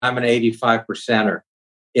I'm an 85%er.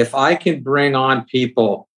 If I can bring on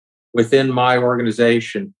people within my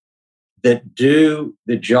organization that do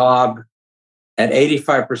the job at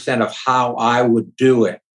 85% of how I would do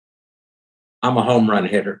it, I'm a home run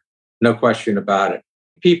hitter. No question about it.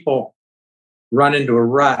 People run into a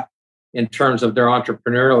rut in terms of their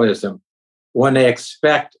entrepreneurialism when they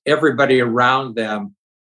expect everybody around them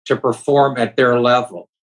to perform at their level.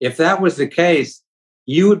 If that was the case,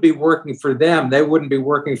 you would be working for them. They wouldn't be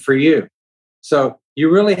working for you. So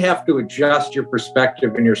you really have to adjust your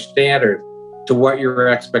perspective and your standard to what your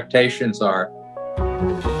expectations are.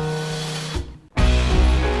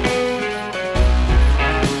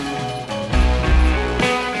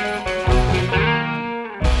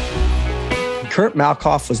 Kurt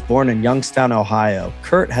Malkoff was born in Youngstown, Ohio.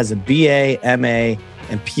 Kurt has a BA, MA,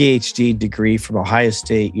 and PhD degree from Ohio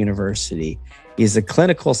State University. He is a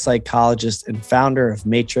clinical psychologist and founder of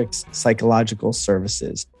Matrix Psychological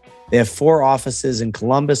Services. They have 4 offices in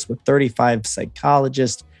Columbus with 35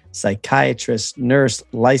 psychologists, psychiatrists, nurse,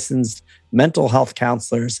 licensed mental health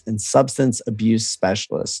counselors, and substance abuse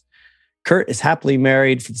specialists. Kurt is happily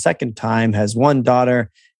married for the second time, has 1 daughter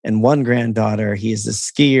and 1 granddaughter. He is a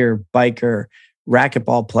skier, biker,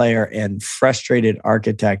 racquetball player, and frustrated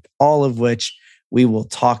architect, all of which we will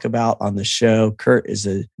talk about on the show. Kurt is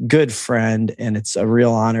a good friend, and it's a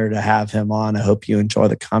real honor to have him on. I hope you enjoy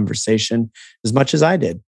the conversation as much as I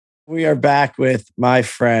did. We are back with my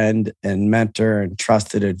friend and mentor and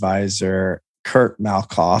trusted advisor, Kurt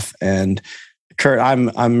Malkoff. And Kurt,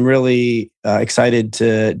 I'm really excited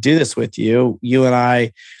to do this with you. You and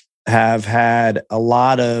I have had a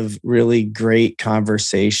lot of really great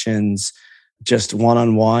conversations just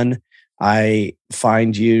one-on-one. I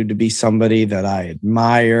find you to be somebody that I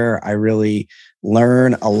admire. I really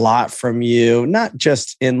learn a lot from you, not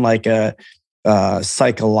just in like a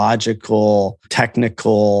psychological,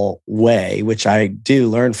 technical way, which I do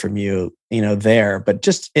learn from you, there, but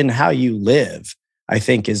just in how you live, I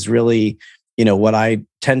think is really, what I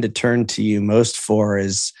tend to turn to you most for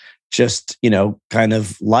is just, kind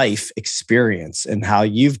of life experience, and how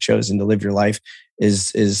you've chosen to live your life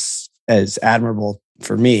is as admirable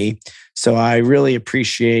for me. So I really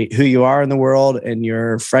appreciate who you are in the world and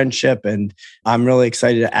your friendship. And I'm really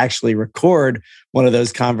excited to actually record one of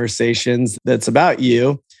those conversations that's about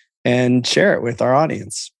you and share it with our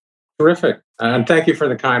audience. Terrific. And thank you for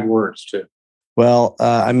the kind words too. Well,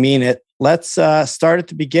 I mean it. Let's start at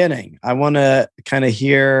the beginning. I want to kind of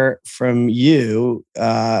hear from you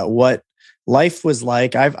what life was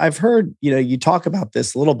like. I've heard, you talk about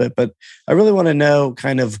this a little bit, but I really want to know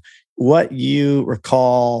kind of what you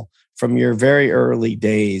recall from your very early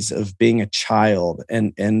days of being a child.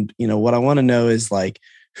 And what I want to know is like,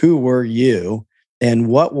 who were you and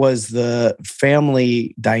what was the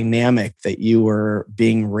family dynamic that you were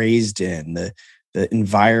being raised in, the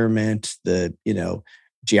environment, the,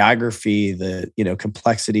 geography, the,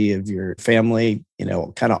 complexity of your family,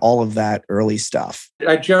 kind of all of that early stuff.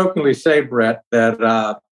 I jokingly say, Brett, that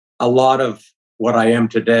a lot of what I am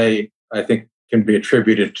today, I think can be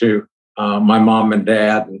attributed to my mom and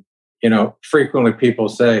dad. And, frequently people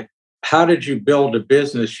say, how did you build a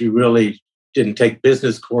business? You really didn't take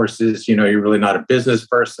business courses. You're really not a business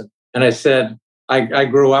person. And I said, I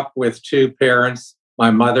grew up with 2 parents. My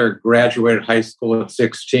mother graduated high school at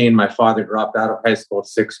 16. My father dropped out of high school at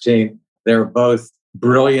 16. They were both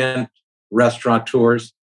brilliant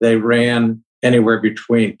restaurateurs. They ran anywhere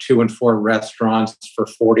between 2 and 4 restaurants for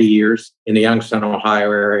 40 years in the Youngstown, Ohio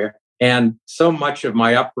area. And so much of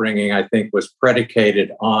my upbringing, I think, was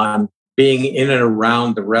predicated on being in and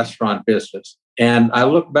around the restaurant business. And I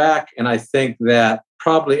look back and I think that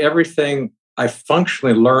probably everything I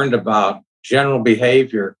functionally learned about general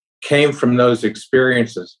behavior came from those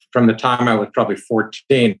experiences. From the time I was probably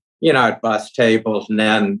 14, I'd bus tables. And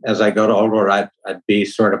then as I got older, I'd be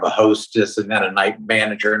sort of a hostess and then a night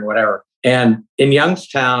manager and whatever. And in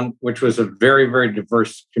Youngstown, which was a very, very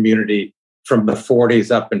diverse community from the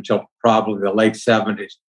 40s up until probably the late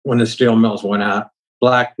 70s, when the steel mills went out,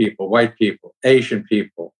 Black people, white people, Asian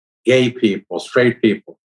people, gay people, straight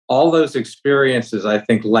people, all those experiences, I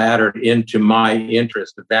think, laddered into my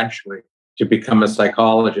interest eventually to become a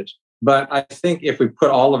psychologist. But I think if we put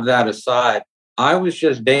all of that aside, I was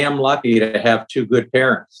just damn lucky to have 2 good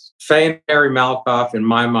parents. Faye and Harry Malkoff, in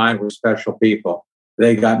my mind, were special people.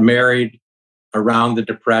 They got married around the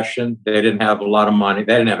Depression. They didn't have a lot of money.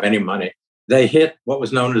 They didn't have any money. They hit what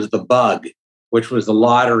was known as the bug, which was the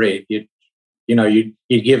lottery. You'd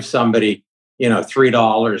give somebody,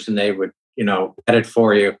 $3 and they would, bet it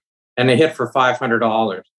for you. And they hit for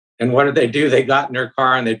 $500. And what did they do? They got in their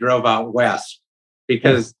car and they drove out west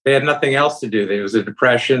because they had nothing else to do. There was a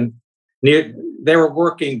depression. They were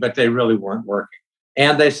working, but they really weren't working.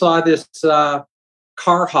 And they saw this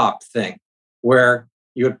car hop thing where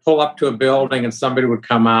you would pull up to a building and somebody would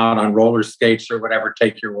come out on roller skates or whatever,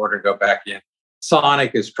 take your order, go back in.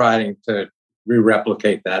 Sonic is trying to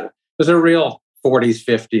replicate that. It was a real 40s,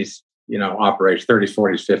 50s, operation, 30s,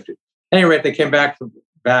 40s, 50s. Anyway, they came back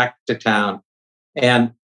to town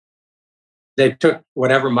and they took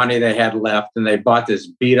whatever money they had left and they bought this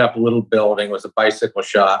beat up little building. It was a bicycle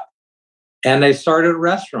shop. And they started a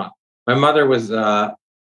restaurant. My mother was an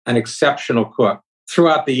exceptional cook.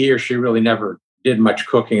 Throughout the year, she really never did much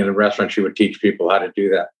cooking in a restaurant. She would teach people how to do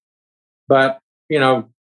that. But,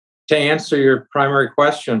 to answer your primary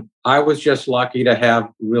question, I was just lucky to have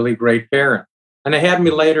really great parents. And they had me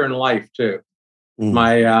later in life, too.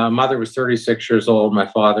 My mother was 36 years old. My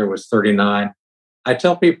father was 39. I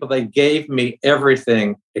tell people they gave me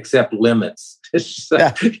everything except limits.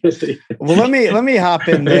 Yeah. Well, let me hop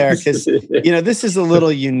in there because this is a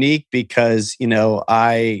little unique because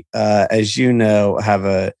I, as you know, have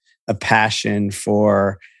a passion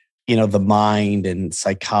for the mind and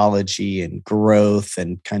psychology and growth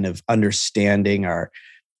and kind of understanding our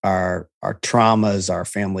traumas, our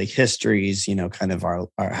family histories. Kind of our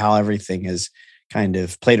how everything has kind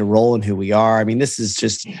of played a role in who we are. I mean, this is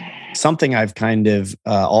just something I've kind of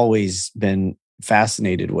always been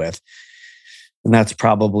fascinated with. And that's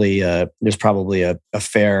probably, there's probably a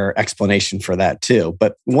fair explanation for that too.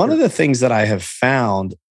 But one of the things that I have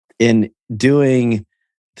found in doing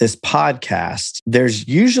this podcast, there's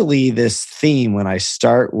usually this theme when I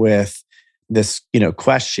start with this,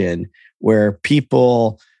 question where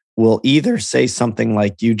people will either say something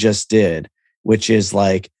like you just did, which is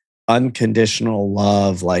like, unconditional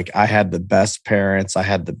love, like I had the best parents, I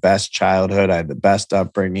had the best childhood, I had the best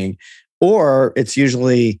upbringing, or it's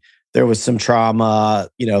usually there was some trauma,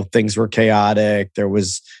 things were chaotic, there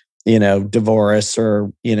was, divorce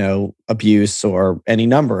or, abuse or any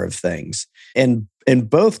number of things. And in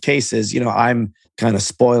both cases, I'm kind of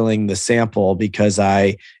spoiling the sample because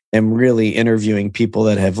I am really interviewing people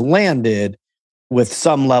that have landed with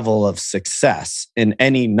some level of success in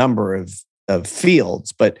any number of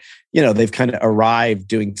fields, but they've kind of arrived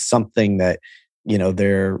doing something that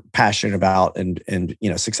they're passionate about and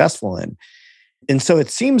successful in. And so it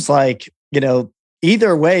seems like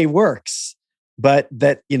either way works, but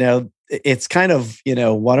that it's kind of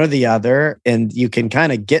one or the other, and you can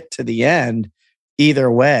kind of get to the end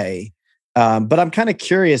either way. But I'm kind of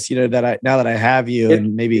curious, now that I have you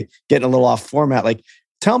and maybe getting a little off format, like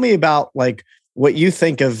tell me about like what you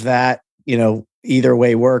think of that, either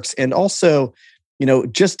way works. And also,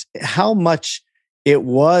 just how much it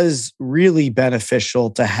was really beneficial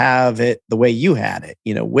to have it the way you had it,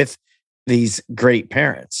 with these great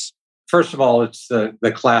parents. First of all, it's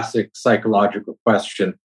the classic psychological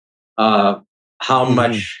question. How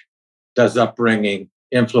much does upbringing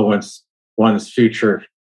influence one's future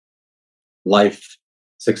life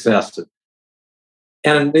success?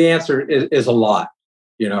 And the answer is a lot,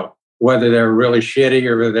 whether they're really shitty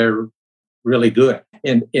or whether they're really good.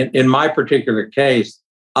 In my particular case,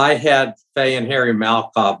 I had Faye and Harry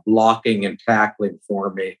Malkoff blocking and tackling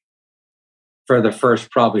for me for the first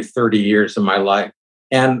probably 30 years of my life.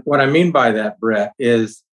 And what I mean by that, Brett,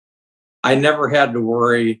 is I never had to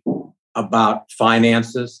worry about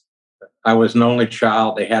finances. I was an only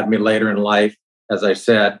child. They had me later in life, as I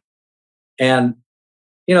said. And,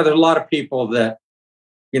 there's a lot of people that,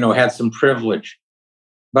 had some privilege.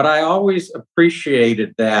 But I always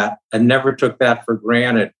appreciated that and never took that for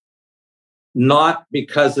granted, not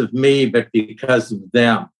because of me, but because of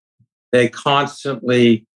them. They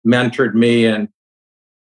constantly mentored me, and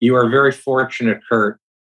you are very fortunate, Kurt.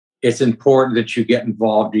 It's important that you get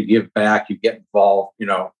involved, you give back, you get involved,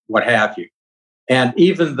 what have you. And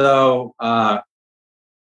even though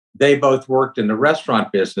they both worked in the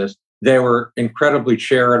restaurant business, they were incredibly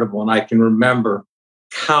charitable. And I can remember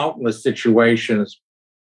countless situations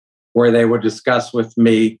where they would discuss with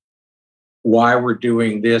me why we're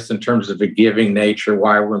doing this in terms of a giving nature,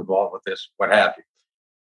 why we're involved with this, what have you.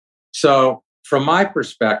 So from my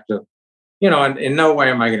perspective, and in no way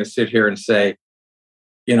am I going to sit here and say,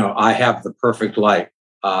 I have the perfect life.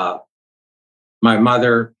 My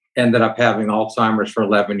mother ended up having Alzheimer's for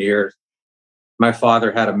 11 years. My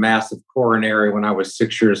father had a massive coronary when I was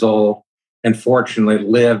 6 years old and fortunately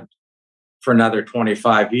lived for another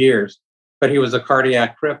 25 years, but he was a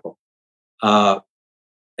cardiac cripple.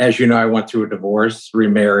 As you know, I went through a divorce,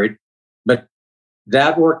 remarried, but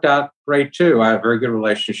that worked out great too. I have a very good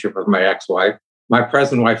relationship with my ex-wife. My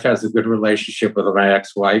present wife has a good relationship with my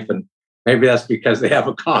ex-wife, and Maybe that's because they have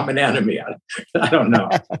a common enemy. I don't know.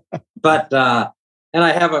 But, and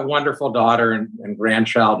I have a wonderful daughter and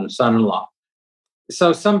grandchild and son-in-law.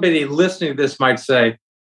 So somebody listening to this might say,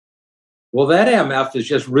 well, that MF is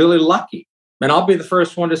just really lucky. And I'll be the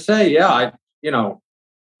first one to say, yeah,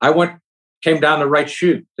 came down the right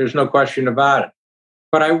chute. There's no question about it.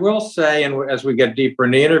 But I will say, and as we get deeper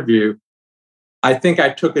in the interview, I think I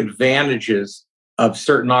took advantages of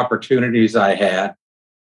certain opportunities I had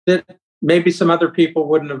that maybe some other people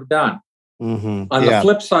wouldn't have done. Mm-hmm. On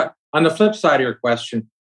the flip side of your question,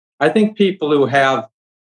 I think people who have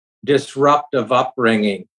disruptive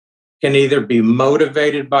upbringing can either be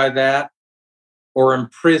motivated by that or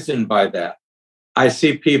imprisoned by that. I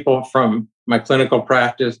see people from my clinical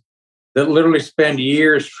practice that literally spend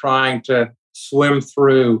years trying to swim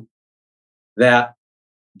through that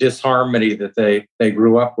disharmony that they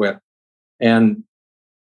grew up with. And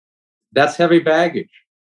that's heavy baggage.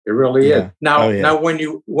 It really is. Now when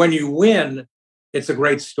you win, it's a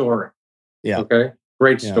great story. Yeah. Okay.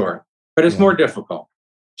 Great story. But it's more difficult.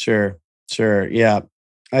 Sure. Yeah.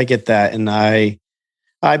 I get that. And I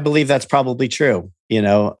believe that's probably true,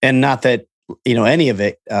 and not that, any of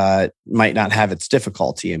it might not have its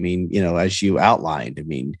difficulty. I mean, as you outlined,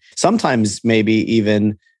 sometimes maybe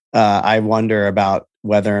even I wonder about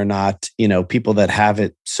whether or not, people that have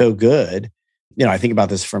it so good, I think about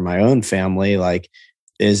this for my own family, like,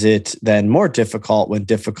 is it then more difficult when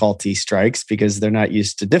difficulty strikes because they're not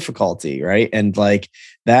used to difficulty, right? And like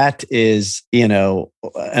that is,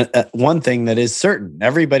 one thing that is certain.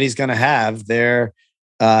 Everybody's going to have their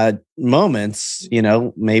moments,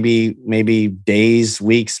 maybe days,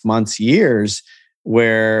 weeks, months, years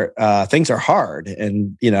where things are hard,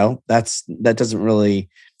 and that doesn't really.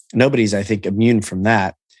 Nobody's, I think, immune from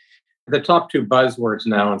that. The top two buzzwords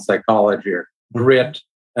now in psychology are grit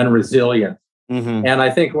and resilience. Mm-hmm. And I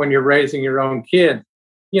think when you're raising your own kids,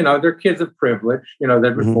 they're kids of privilege, they've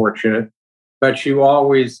been fortunate, but you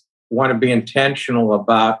always want to be intentional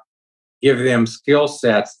about giving them skill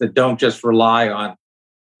sets that don't just rely on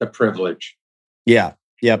the privilege. Yeah.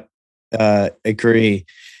 Yep. Agree.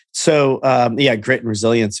 So, grit and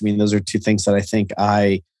resilience. Those are two things that I think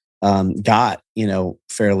I got,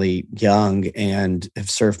 fairly young and have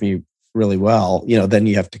served me really well. Then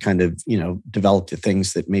you have to kind of, develop the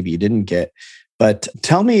things that maybe you didn't get. But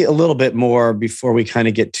tell me a little bit more before we kind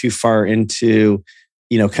of get too far into,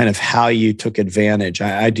 kind of how you took advantage.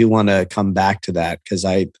 I do want to come back to that because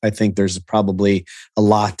I think there's probably a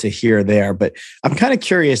lot to hear there. But I'm kind of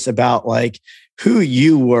curious about like who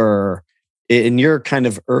you were in your kind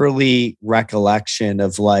of early recollection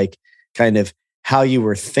of like kind of how you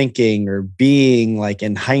were thinking or being, like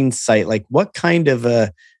in hindsight, like what kind of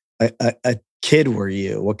a kid were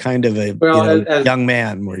you? What kind of a young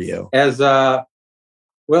man were you?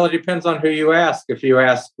 Well, it depends on who you ask. If you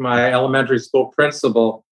ask my elementary school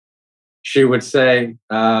principal, she would say,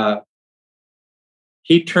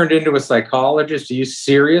 he turned into a psychologist. Are you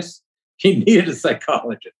serious? He needed a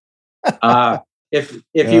psychologist. If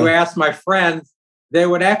you ask my friends, they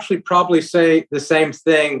would actually probably say the same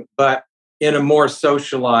thing, but in a more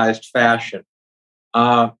socialized fashion.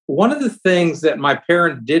 One of the things that my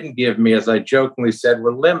parents didn't give me, as I jokingly said,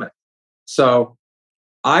 were limits. So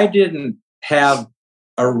I didn't have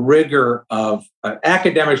a rigor of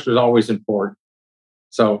academics was always important.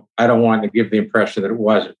 So I don't want to give the impression that it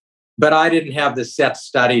wasn't. But I didn't have the set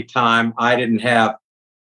study time. I didn't have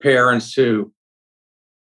parents who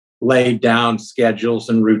laid down schedules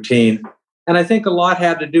and routine. And I think a lot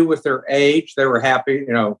had to do with their age. They were happy,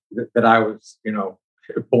 that I was,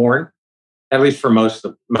 born. At least for most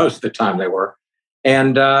of the time they were.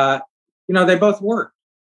 And, they both worked.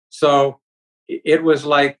 So it was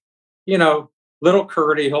like, little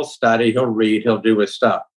Curdy, he'll study, he'll read, he'll do his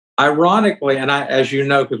stuff. Ironically, and as you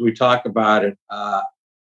know, because we talk about it,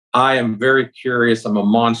 I am very curious. I'm a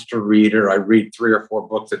monster reader. I read 3 or 4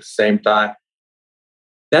 books at the same time.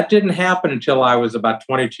 That didn't happen until I was about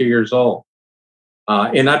 22 years old.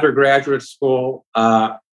 In undergraduate school,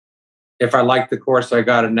 if I liked the course, I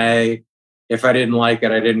got an A. If I didn't like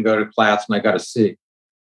it, I didn't go to class and I got a C.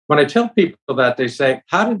 When I tell people that, they say,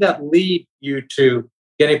 how did that lead you to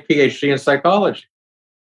getting a PhD in psychology?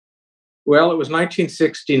 Well, it was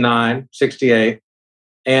 1969, 68,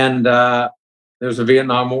 and there was a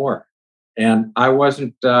Vietnam War. And I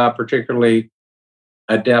wasn't particularly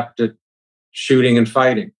adept at shooting and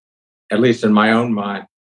fighting, at least in my own mind.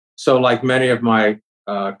 So like many of my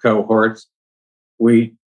cohorts,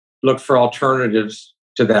 we looked for alternatives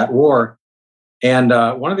to that war. And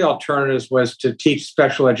one of the alternatives was to teach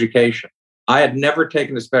special education. I had never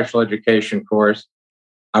taken a special education course.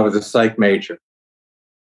 I was a psych major.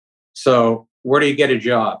 So where do you get a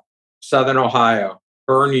job? Southern Ohio,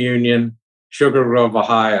 Bern Union, Sugar Grove,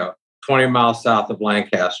 Ohio, 20 miles south of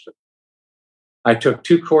Lancaster. I took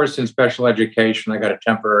 2 courses in special education. I got a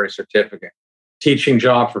temporary certificate. Teaching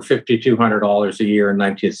job for $5,200 a year in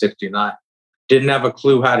 1969. Didn't have a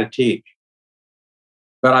clue how to teach.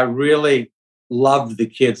 But I really loved the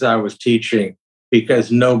kids I was teaching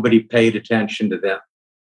because nobody paid attention to them.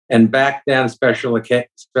 And back then, special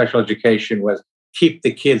education was keep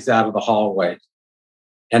the kids out of the hallways.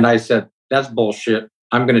 And I said, that's bullshit.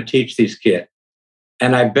 I'm going to teach these kids.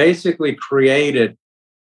 And I basically created,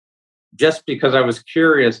 just because I was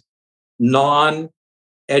curious,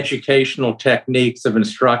 non-educational techniques of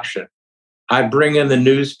instruction. I bring in the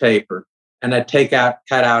newspaper and I'd cut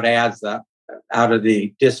out ads out of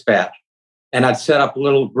the dispatch. And I'd set up a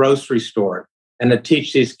little grocery store and I'd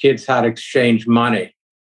teach these kids how to exchange money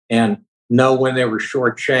and know when they were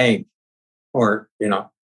short change. Or,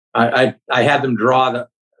 I had them draw the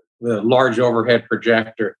large overhead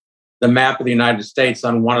projector, the map of the United States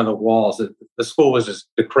on one of the walls. The school was just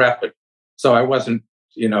decrepit. So I wasn't,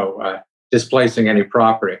 displacing any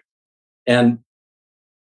property. And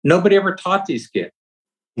nobody ever taught these kids.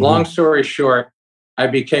 Mm-hmm. Long story short, I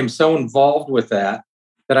became so involved with that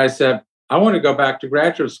I said, I want to go back to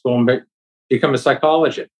graduate school and become a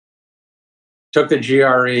psychologist. Took the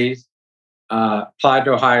GREs, applied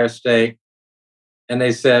to Ohio State, and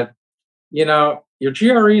they said, your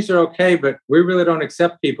GREs are okay, but we really don't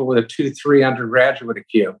accept people with a 2-3 undergraduate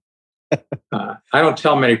IQ. I don't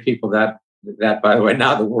tell many people that, by the way,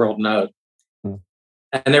 now the world knows.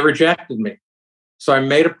 And they rejected me. So I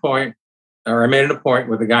made an appointment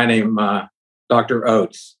with a guy named Dr.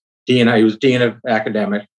 Oates, Dean. He was Dean of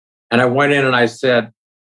Academics. And I went in and I said,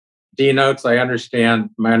 Dean Oates, I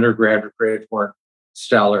understand my undergraduate grades weren't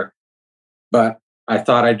stellar, but I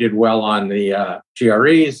thought I did well on the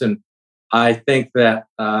GREs. And I think that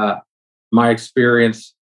my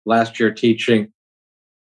experience last year teaching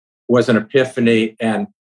was an epiphany, and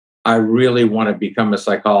I really want to become a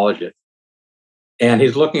psychologist. And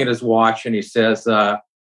he's looking at his watch and he says,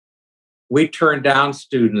 we turn down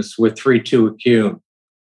students with 3.2 IQ.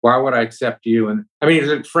 Why would I accept you? And I mean, he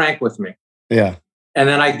was frank with me. Yeah. And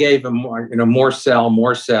then I gave him more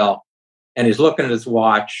sell. And he's looking at his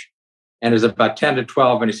watch and it's about 10 to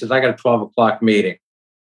 12. And he says, I got a 12 o'clock meeting.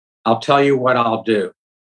 I'll tell you what I'll do,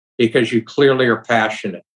 because you clearly are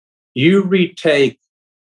passionate. You retake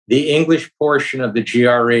the English portion of the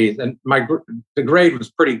GREs, and the grade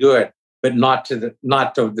was pretty good, but not to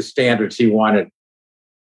the standards he wanted.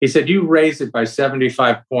 He said, you raise it by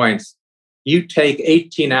 75 points. You take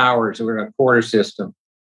 18 hours in a quarter system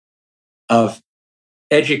of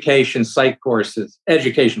education courses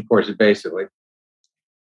basically,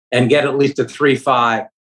 and get at least a 3.5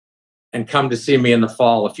 and come to see me in the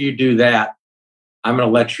fall. If you do that, I'm going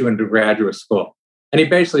to let you into graduate school. And he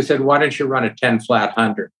basically said, why don't you run a 10 flat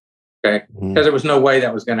 100? Okay. Mm-hmm. Because there was no way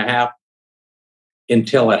that was going to happen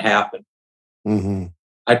until it happened. Mm-hmm.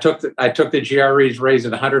 I took the GREs, raised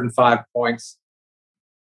at 105 points,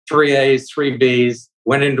 3 A's, 3 B's,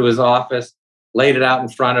 went into his office, laid it out in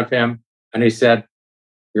front of him, and he said,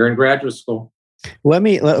 you're in graduate school. Let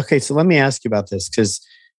me ask you about this, because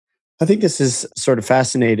I think this is sort of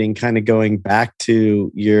fascinating, kind of going back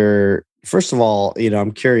to first of all,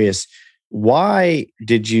 I'm curious, why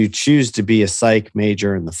did you choose to be a psych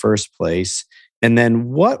major in the first place? And then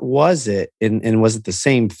what was it, and was it the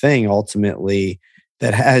same thing ultimately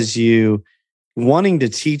that has you wanting to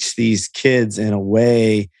teach these kids in a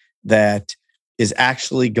way that is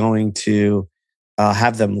actually going to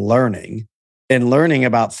have them learning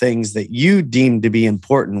about things that you deem to be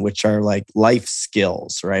important, which are like life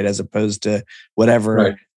skills, right? As opposed to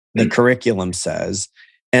whatever the curriculum says.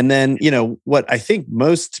 And then, what I think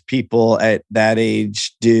most people at that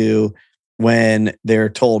age do when they're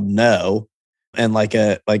told no, and like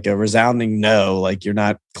a resounding no, like you're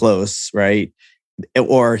not close, right?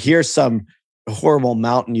 Or here's some horrible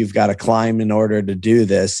mountain you've got to climb in order to do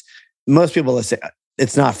this. Most people will say,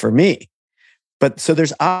 it's not for me. But so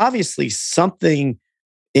there's obviously something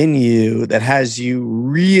in you that has you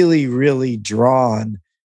really, really drawn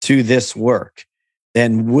to this work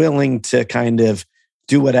and willing to kind of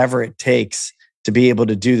do whatever it takes to be able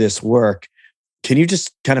to do this work. Can you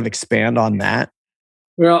just kind of expand on that?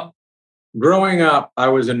 Well, growing up, I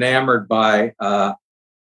was enamored by an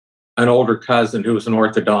older cousin who was an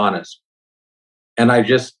orthodontist. And I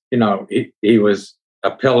just, he was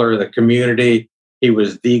a pillar of the community. He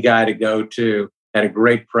was the guy to go to, had a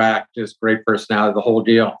great practice, great personality, the whole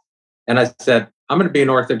deal. And I said, I'm going to be an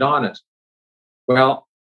orthodontist. Well,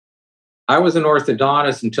 I was an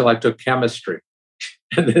orthodontist until I took chemistry.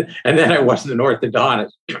 and then I wasn't an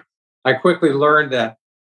orthodontist. I quickly learned that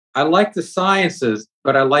I like the sciences,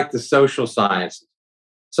 but I like the social sciences.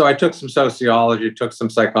 So I took some sociology, took some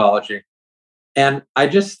psychology, and I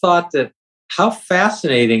just thought that how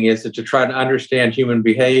fascinating is it to try to understand human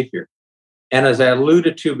behavior? And as I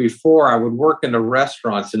alluded to before, I would work in the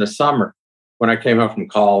restaurants in the summer when I came home from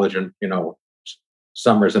college and,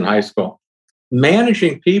 summers in high school.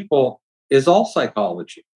 Managing people is all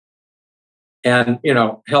psychology. And,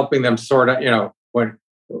 helping them sort of,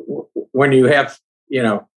 when you have,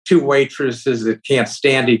 two waitresses that can't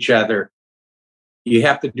stand each other, you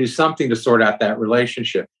have to do something to sort out that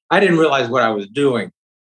relationship. I didn't realize what I was doing,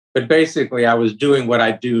 but basically I was doing what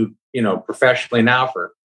I do, professionally now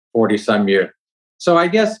for 40 some years. So I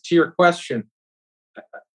guess to your question,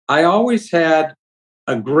 I always had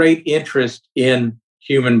a great interest in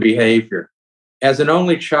human behavior. As an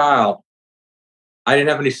only child, I didn't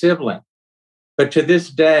have any siblings, but to this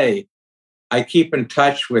day, I keep in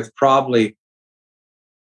touch with probably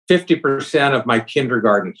 50% of my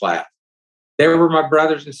kindergarten class. They were my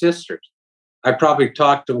brothers and sisters. I probably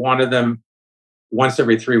talked to one of them once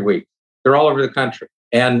every 3 weeks. They're all over the country.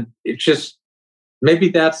 And it's just, maybe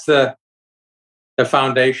that's the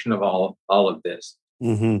foundation of all of this.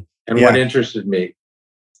 Mm-hmm. And what interested me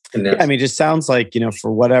in this. I mean, it just sounds like,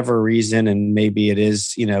 for whatever reason, and maybe it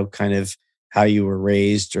is, kind of how you were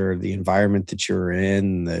raised or the environment that you were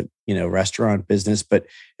in, the, restaurant business, but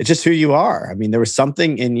it's just who you are. I mean, there was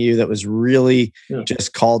something in you that was really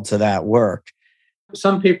just called to that work.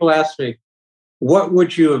 Some people ask me, what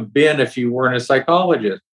would you have been if you weren't a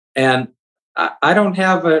psychologist? And I don't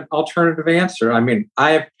have an alternative answer. I mean,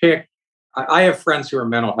 I have friends who are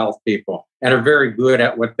mental health people and are very good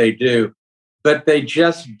at what they do, but they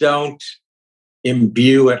just don't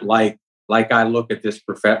imbue it like I look at this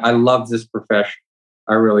profession. I love this profession.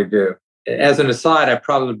 I really do. As an aside, I'd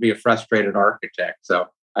probably be a frustrated architect. So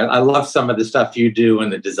I love some of the stuff you do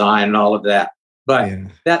and the design and all of that. But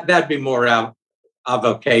that'd be more a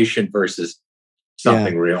vocation versus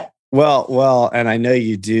something real. Well, and I know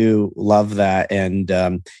you do love that.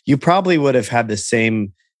 And you probably would have had the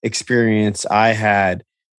same experience I had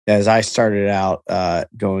as I started out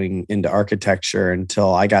going into architecture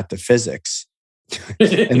until I got to physics.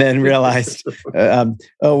 And then realized,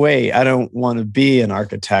 oh, wait, I don't want to be an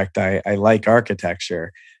architect. I like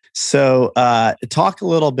architecture. So talk a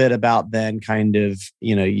little bit about then kind of,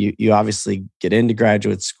 you obviously get into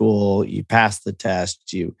graduate school, you pass the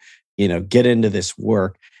test, you get into this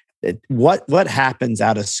work. What happens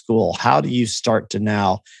out of school? How do you start to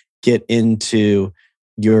now get into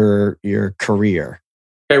your career?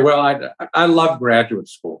 Okay, well, I love graduate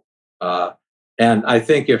school. And I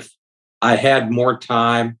think if I had more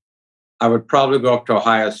time, I would probably go up to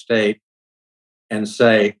Ohio State and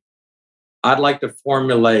say, I'd like to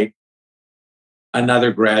formulate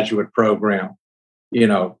another graduate program,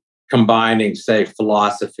 combining, say,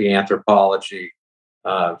 philosophy, anthropology,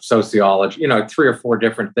 sociology, 3 or 4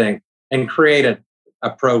 different things, and create a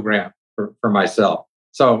program for myself.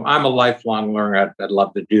 So I'm a lifelong learner. I'd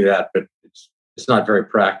love to do that, but it's not very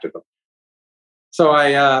practical. So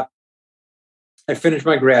I finished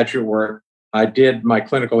my graduate work. I did my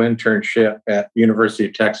clinical internship at University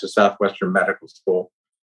of Texas Southwestern Medical School.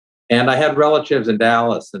 And I had relatives in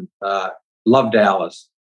Dallas and loved Dallas.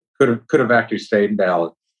 Could have actually stayed in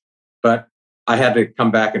Dallas. But I had to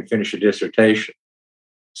come back and finish a dissertation.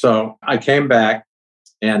 So I came back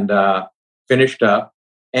and finished up.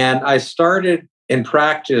 And I started in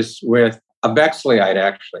practice with a Bexleyite,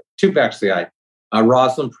 actually, 2 Bexleyite,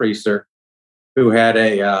 Rosalind Preeser, who had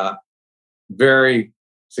a very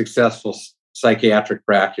successful psychiatric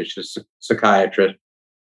practice, she's a psychiatrist.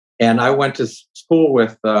 And I went to school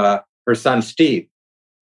with her son, Steve.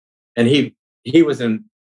 And he was in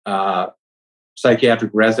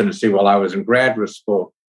psychiatric residency while I was in graduate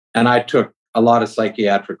school. And I took a lot of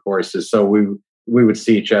psychiatric courses. So we would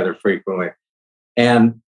see each other frequently.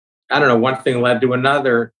 And I don't know, one thing led to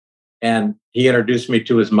another. And he introduced me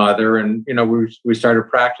to his mother. And, we started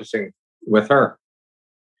practicing with her.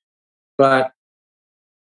 But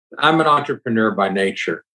I'm an entrepreneur by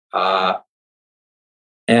nature.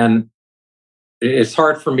 And it's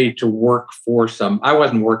hard for me to work for I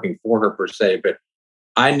wasn't working for her per se, but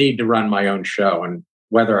I need to run my own show. And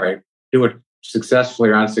whether I do it successfully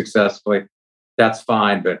or unsuccessfully, that's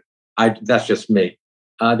fine. But that's just me.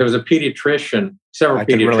 There was a pediatrician, several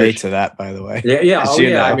pediatricians. I can relate to that, by the way. Yeah. Oh,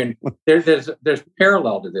 yeah. I mean, there's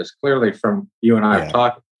parallel to this, clearly, from you and I have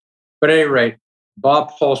talked. But at any rate,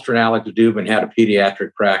 Bob Holster and Alex Dubin had a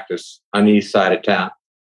pediatric practice on the east side of town.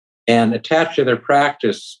 And attached to their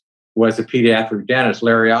practice was a pediatric dentist,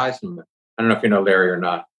 Larry Eisenman. I don't know if you know Larry or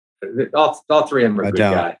not. All three of them are I good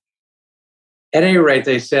don't. guys. At any rate,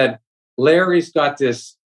 they said, Larry's got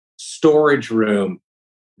this storage room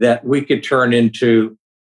that we could turn into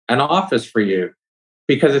an office for you.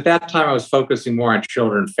 Because at that time, I was focusing more on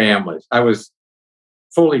children and families. I was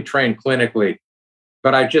fully trained clinically,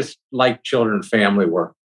 but I just liked children and family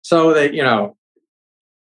work. So that,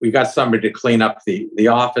 we got somebody to clean up the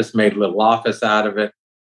office, made a little office out of it.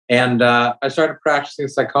 And I started practicing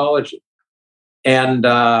psychology. And,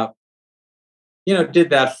 did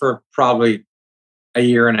that for probably a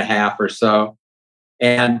year and a half or so.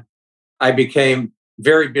 And I became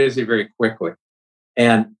very busy very quickly.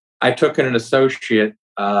 And I took an associate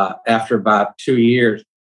after about 2 years.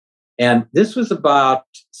 And this was about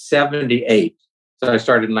 78. So I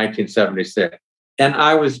started in 1976. And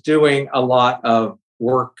I was doing a lot of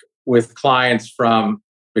work with clients from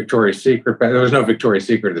Victoria's Secret. There was no Victoria's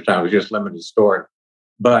Secret at the time. It was just limited store.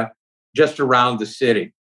 But just around the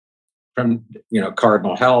city, from,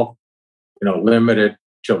 Cardinal Health, Limited,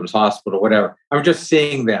 Children's Hospital, whatever. I'm just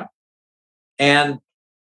seeing them. And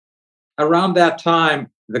around that time,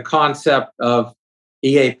 the concept of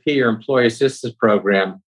EAP or Employee Assistance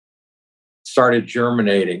Program started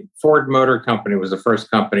germinating. Ford Motor Company was the first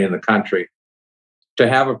company in the country to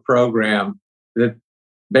have a program that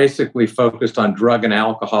basically focused on drug and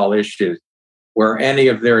alcohol issues, where any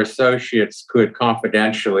of their associates could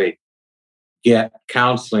confidentially get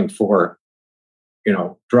counseling for,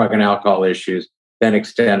 drug and alcohol issues, then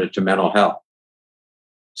extended to mental health.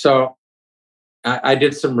 So I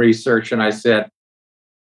did some research and I said,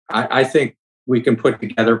 I think we can put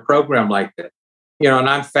together a program like this. And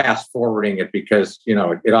I'm fast forwarding it because,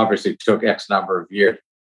 it obviously took X number of years.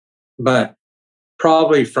 But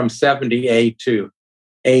probably from 78 to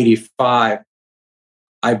 85,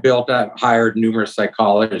 I hired numerous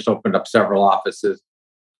psychologists, opened up several offices,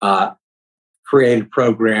 created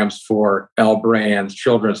programs for L Brands,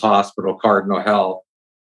 Children's Hospital, Cardinal Health,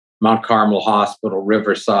 Mount Carmel Hospital,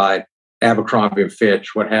 Riverside, Abercrombie and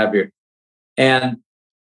Fitch, what have you. And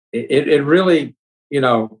it really,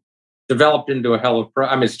 developed into a hell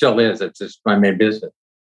of it still is. It's just my main business.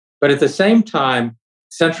 But at the same time,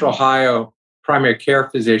 Central Ohio primary care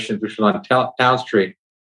physicians, which was on Town Street,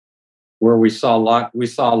 where we saw a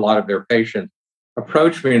lot of their patients,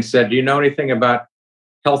 approached me and said, "Do you know anything about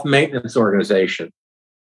health maintenance organization?"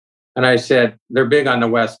 And I said, "They're big on the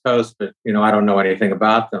West Coast, but I don't know anything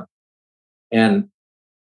about them." And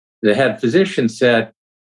the head physician said,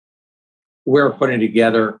 "We're putting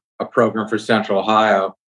together a program for Central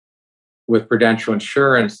Ohio with Prudential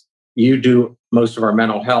Insurance. You do most of our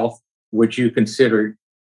mental health. Would you consider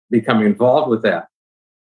becoming involved with that?"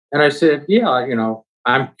 And I said, "Yeah,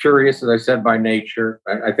 I'm curious, as I said, by nature.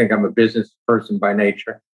 I think I'm a business person by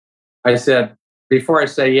nature." I said, "Before I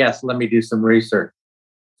say yes, let me do some research."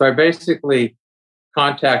 So I basically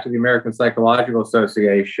contacted the American Psychological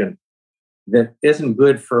Association, that isn't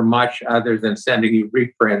good for much other than sending you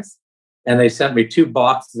reprints. And they sent me 2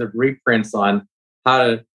 boxes of reprints on how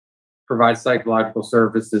to provide psychological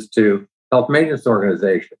services to health maintenance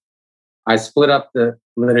organizations. I split up the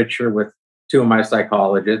literature with 2 of my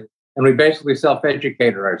psychologists, and we basically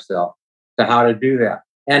self-educated ourselves to how to do that.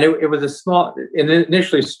 And it was it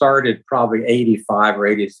initially started probably 85 or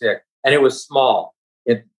 86, and it was small.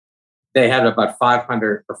 They had about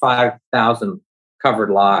 500 or 5,000 covered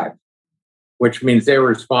lives, which means they were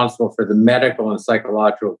responsible for the medical and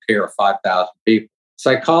psychological care of 5,000 people.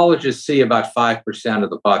 Psychologists see about 5% of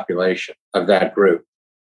the population of that group.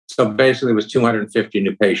 So basically it was 250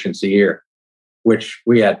 new patients a year, which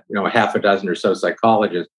we had, half a dozen or so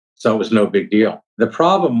psychologists. So it was no big deal. The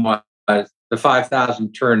problem was the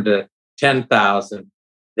 5,000 turned to 10,000,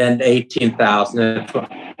 then 18,000.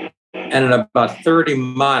 And in about 30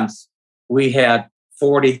 months, we had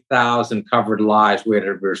 40,000 covered lives we had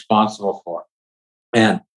to be responsible for.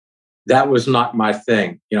 And that was not my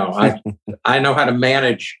thing. I know how to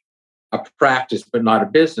manage a practice, but not a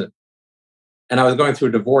business. And I was going through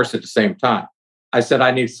a divorce at the same time. I said,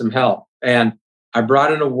 I need some help. And I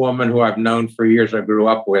brought in a woman who I've known for years, I grew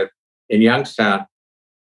up with in Youngstown,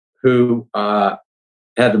 who had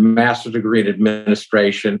a master's degree in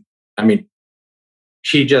administration.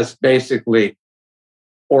 She just basically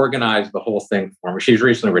organized the whole thing for me. She's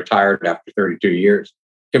recently retired after 32 years.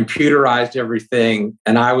 Computerized everything,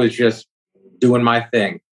 and I was just doing my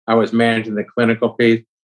thing. I was managing the clinical piece,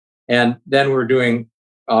 and then we're doing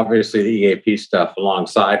obviously the EAP stuff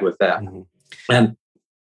alongside with that. Mm-hmm. And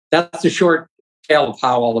that's a short tale of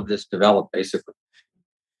how all of this developed, basically.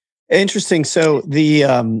 Interesting. So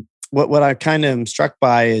the what I kind of am struck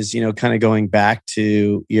by is, kind of going back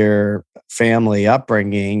to your family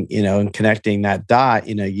upbringing, and connecting that dot.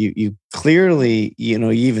 You clearly,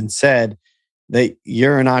 you even said that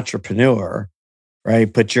you're an entrepreneur,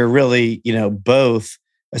 right? But you're really, both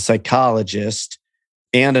a psychologist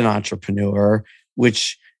and an entrepreneur,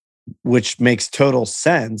 which makes total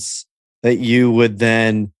sense that you would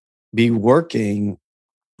then be working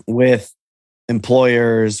with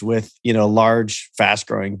employers, with large,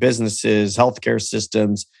 fast-growing businesses, healthcare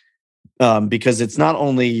systems, because it's not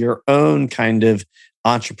only your own kind of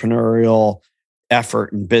entrepreneurial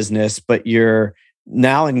effort and business, but you're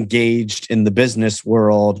now engaged in the business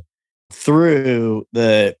world through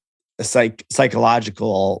the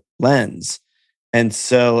psychological lens. And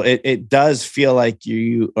so it does feel like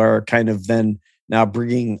you are kind of then now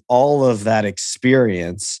bringing all of that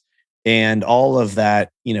experience and all of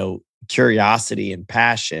that, curiosity and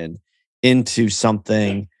passion into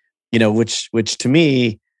something, which to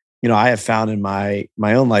me, I have found in my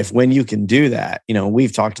own life, when you can do that,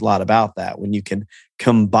 we've talked a lot about that, when you can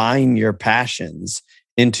combine your passions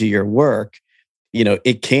into your work,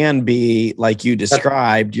 it can be like you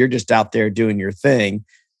described, you're just out there doing your thing.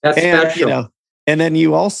 That's and, special. And then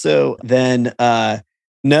you also then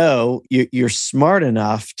know you're smart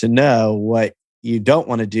enough to know what you don't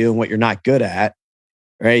want to do and what you're not good at,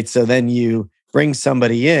 right? So then you bring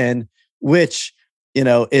somebody in, which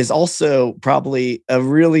is also probably a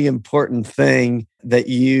really important thing that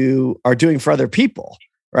you are doing for other people,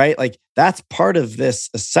 right? Like that's part of this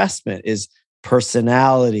assessment is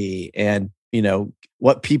personality and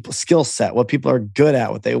what people skill set, what people are good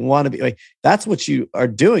at, what they want to be. Like that's what you are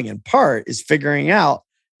doing in part is figuring out,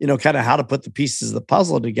 kind of how to put the pieces of the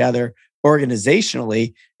puzzle together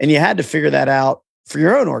organizationally. And you had to figure that out for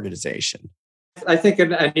your own organization. I think,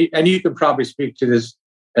 and you can probably speak to this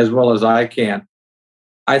as well as I can.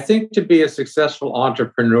 I think to be a successful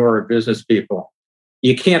entrepreneur or business people,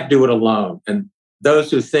 you can't do it alone. And those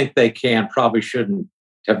who think they can probably shouldn't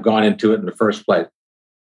have gone into it in the first place.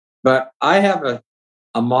 But I have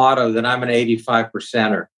a motto that I'm an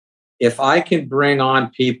 85%er. If I can bring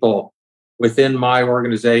on people within my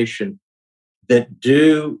organization that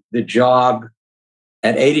do the job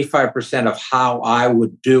at 85% of how I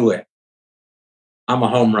would do it, I'm a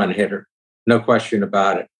home run hitter. No question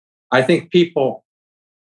about it. I think people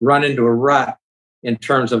run into a rut in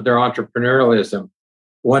terms of their entrepreneurialism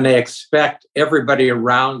when they expect everybody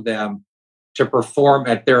around them to perform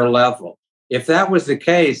at their level. If that was the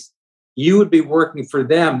case, you would be working for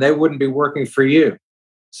them. They wouldn't be working for you.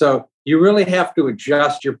 So you really have to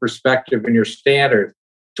adjust your perspective and your standard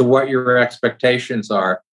to what your expectations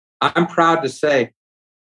are. I'm proud to say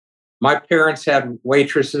my parents had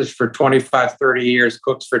waitresses for 25, 30 years,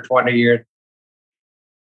 cooks for 20 years.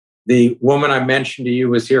 The woman I mentioned to you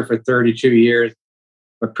was here for 32 years.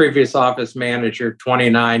 My previous office manager,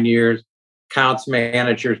 29 years. Accounts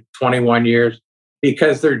manager, 21 years.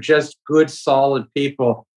 Because they're just good, solid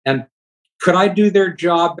people. And could I do their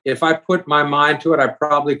job? If I put my mind to it, I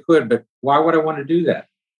probably could. But why would I want to do that?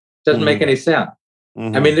 Doesn't make any sense.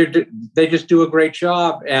 I mean, they just do a great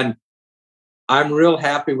job. And I'm real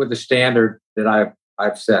happy with the standard that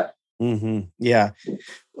I've set. Yeah.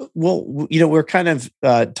 Well, we're kind of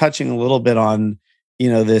touching a little bit on,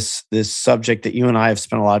 this subject that you and I have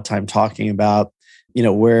spent a lot of time talking about,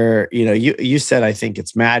 where, you said, I think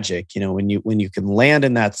it's magic, when you can land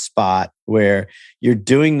in that spot where you're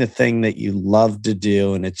doing the thing that you love to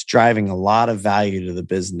do and it's driving a lot of value to the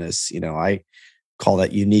business. I call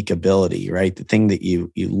that unique ability, right? The thing that you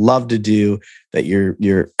love to do, that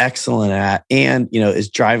you're excellent at, and is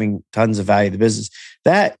driving tons of value to the business.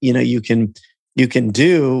 That you can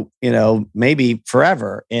do maybe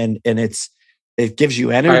forever, and it gives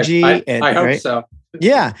you energy. I hope so.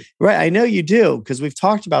 Yeah, right. I know you do because we've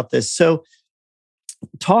talked about this. So,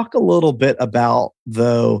 talk a little bit about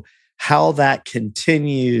though how that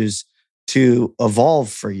continues to evolve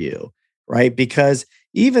for you, right? Because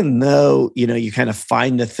even though, you kind of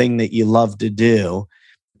find the thing that you love to do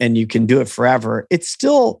and you can do it forever, it's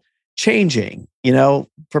still changing,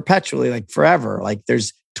 perpetually, like forever. Like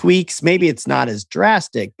there's tweaks. Maybe it's not as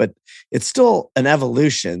drastic, but it's still an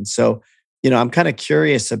evolution. So, I'm kind of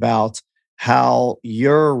curious about how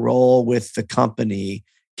your role with the company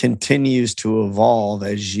continues to evolve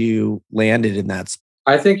as you landed in that.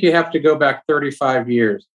 I think you have to go back 35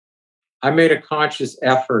 years. I made a conscious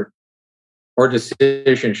effort or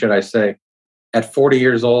decision, should I say, at 40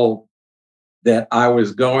 years old, that I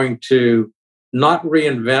was going to not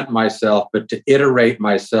reinvent myself, but to iterate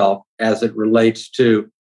myself as it relates to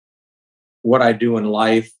what I do in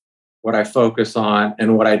life, what I focus on,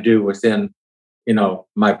 and what I do within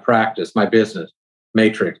my practice, my business,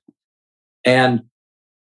 Matrix. And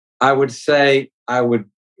I would say,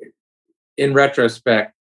 in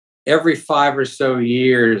retrospect, every 5 or so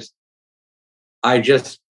years, I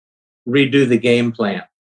just redo the game plan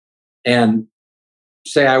and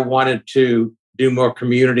say I wanted to do more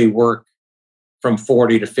community work from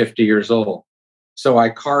 40 to 50 years old. So I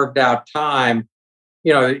carved out time.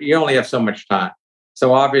 You only have so much time.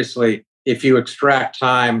 So obviously, if you extract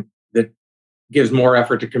time that gives more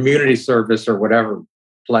effort to community service or whatever,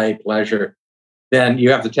 pleasure, then you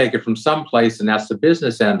have to take it from someplace, and that's the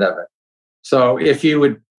business end of it. So if you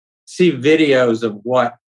would see videos of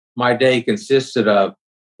what my day consisted of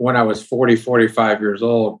when I was 40, 45 years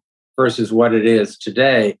old versus what it is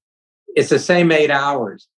today, it's the same 8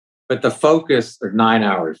 hours, but the focus, or 9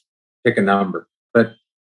 hours, pick a number, but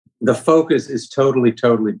the focus is totally,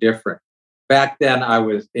 totally different. Back then, I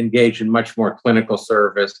was engaged in much more clinical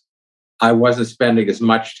service. I wasn't spending as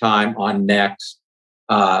much time on Next.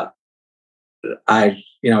 Again,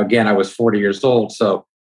 I was 40 years old, so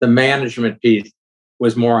the management piece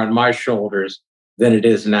was more on my shoulders than it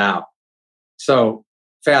is now. So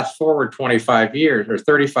fast forward 25 years or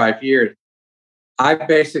 35 years, I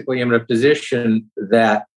basically am in a position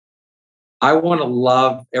that I want to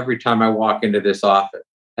love every time I walk into this office.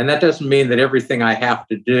 And that doesn't mean that everything I have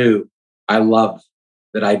to do, I love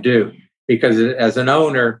that I do. Because as an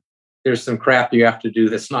owner, there's some crap you have to do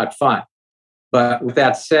that's not fun. But with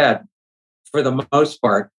that said, for the most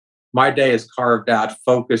part, my day is carved out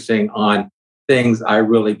focusing on things I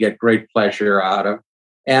really get great pleasure out of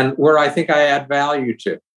and where I think I add value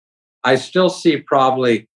to. I still see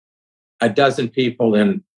probably a dozen people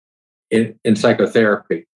in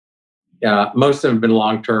psychotherapy. Most of them have been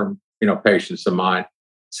long-term, patients of mine.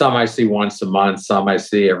 Some I see once a month, some I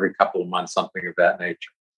see every couple of months, something of that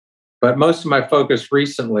nature. But most of my focus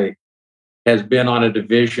recently has been on a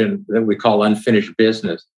division that we call unfinished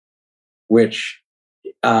business, which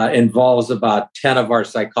involves about 10 of our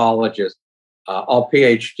psychologists, all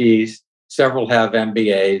PhDs, several have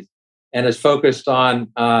MBAs, and is focused on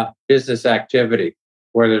business activity,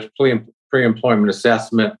 where there's pre-employment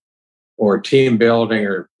assessment or team building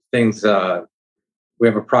or things. We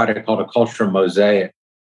have a product called a cultural mosaic,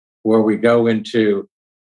 where we go into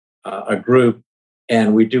a group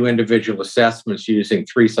and we do individual assessments using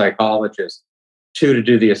 3 psychologists, 2 to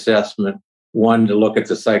do the assessment, 1 to look at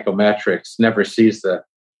the psychometrics, never sees the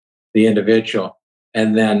individual.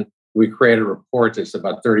 And then we create a report that's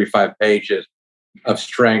about 35 pages of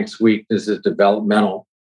strengths, weaknesses, developmental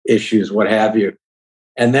issues, what have you.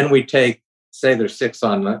 And then we take, say there's 6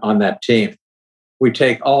 on that team, we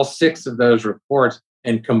take all 6 of those reports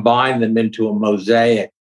and combine them into a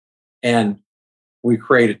mosaic. And we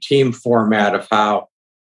create a team format of how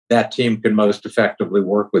that team can most effectively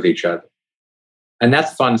work with each other. And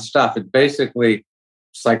that's fun stuff. It's basically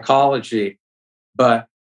psychology, but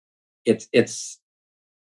it's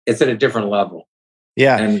at a different level.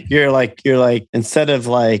 Yeah. And you're like, instead of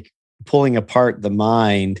like pulling apart the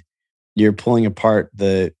mind, you're pulling apart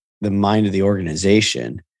the mind of the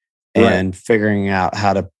organization and figuring out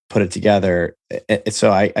how to put it together.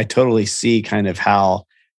 So I totally see kind of how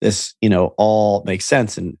this, all makes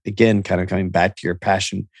sense. And again, kind of coming back to your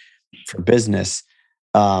passion for business.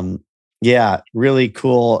 Yeah, really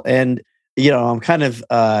cool. And, I'm kind of,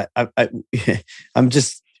 I'm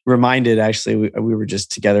just reminded, actually, we were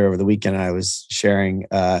just together over the weekend and I was sharing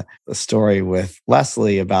a story with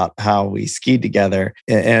Leslie about how we skied together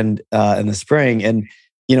and in the spring. And,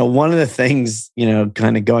 one of the things,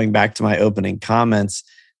 kind of going back to my opening comments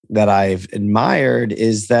that I've admired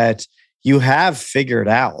is that you have figured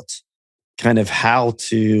out kind of how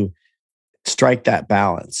to strike that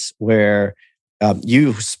balance where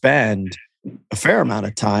you spend a fair amount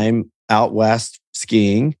of time out west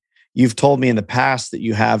skiing. You've told me in the past that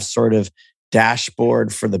you have sort of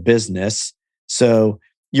dashboard for the business. So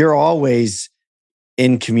you're always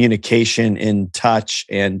in communication, in touch,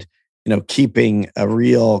 and keeping a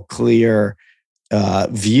real clear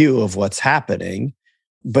view of what's happening.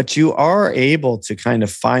 But you are able to kind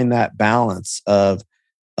of find that balance of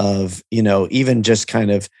even just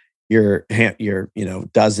kind of your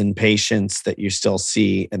dozen patients that you still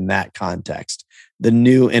see in that context, the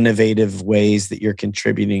new innovative ways that you're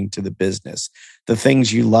contributing to the business, the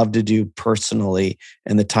things you love to do personally,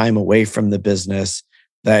 and the time away from the business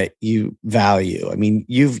that you value. I mean,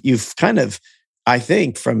 you've kind of, I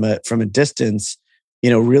think, from a distance,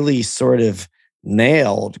 really sort of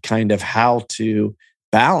nailed kind of how to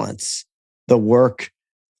balance the work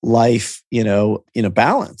life,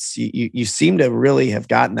 balance. You seem to really have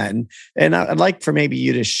gotten that. And I'd like for maybe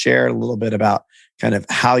you to share a little bit about kind of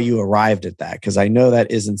how you arrived at that? Because I know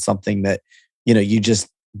that isn't something that, you just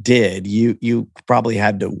did. You probably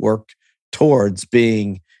had to work towards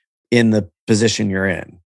being in the position you're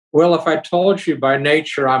in. Well, if I told you by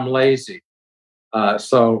nature I'm lazy,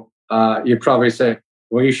 you'd probably say,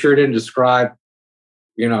 well, you sure didn't describe,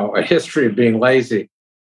 a history of being lazy.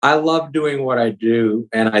 I love doing what I do,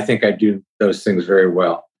 and I think I do those things very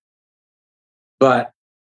well. But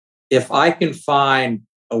if I can find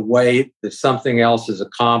a way that something else is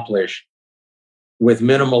accomplished with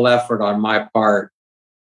minimal effort on my part,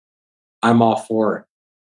 I'm all for it.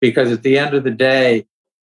 Because at the end of the day,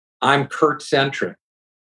 I'm Kurt-centric.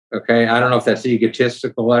 Okay. I don't know if that's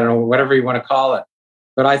egotistical. I don't know, whatever you want to call it.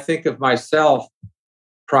 But I think of myself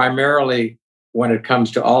primarily when it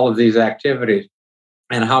comes to all of these activities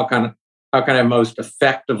and how can I most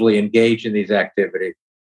effectively engage in these activities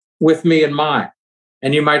with me in mind.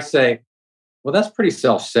 And you might say, well, that's pretty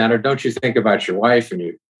self-centered. Don't you think about your wife and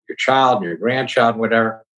your child and your grandchild,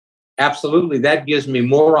 whatever? Absolutely. That gives me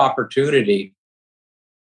more opportunity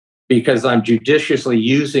because I'm judiciously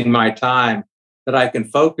using my time that I can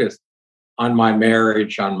focus on my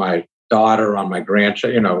marriage, on my daughter, on my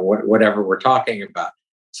grandchild, whatever we're talking about.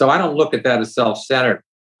 So I don't look at that as self-centered.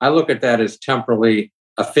 I look at that as temporally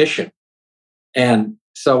efficient. And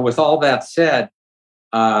so with all that said,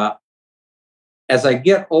 as I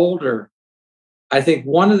get older, I think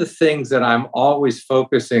one of the things that I'm always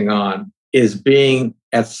focusing on is being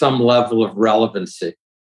at some level of relevancy.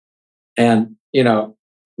 And,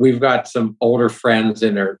 we've got some older friends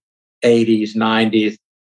in their 80s, 90s.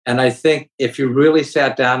 And I think if you really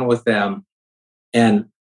sat down with them and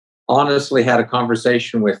honestly had a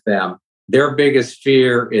conversation with them, their biggest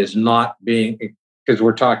fear is not being, because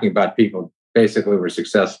we're talking about people basically who are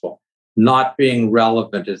successful, not being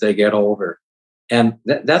relevant as they get older. And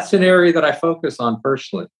that's an area that I focus on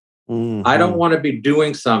personally. Mm-hmm. I don't want to be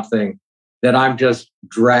doing something that I'm just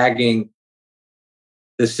dragging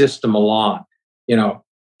the system along.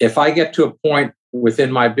 If I get to a point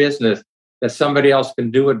within my business that somebody else can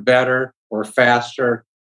do it better or faster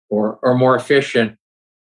or more efficient,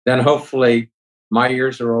 then hopefully my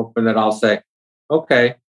ears are open that I'll say,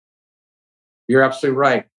 okay, you're absolutely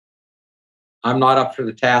right. I'm not up for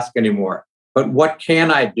the task anymore. But what can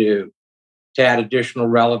I do to add additional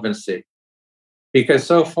relevancy? Because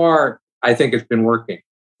so far, I think it's been working.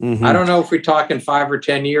 Mm-hmm. I don't know if we talk in 5 or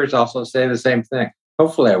 10 years, I'll also say the same thing.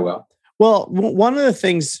 Hopefully I will. Well, one of the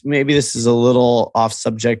things, maybe this is a little off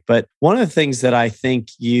subject, but one of the things that I think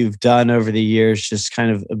you've done over the years, just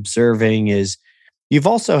kind of observing, is you've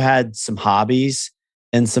also had some hobbies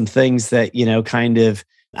and some things that, kind of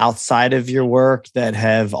outside of your work that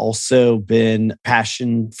have also been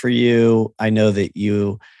passion for you. I know that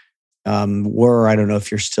you I don't know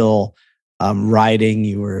if you're still riding,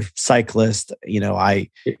 you were a cyclist,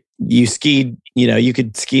 you skied, you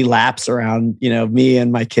could ski laps around, me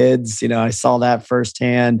and my kids, I saw that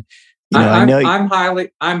firsthand. I'm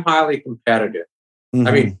highly competitive. Mm-hmm.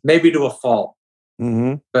 I mean, maybe to a fault,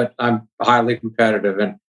 mm-hmm. but I'm highly competitive,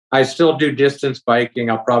 and I still do distance biking.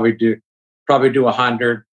 I'll probably do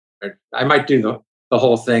 100. I might do the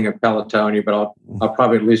whole thing of Pelotonia, but I'll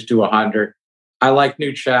probably at least do 100. I like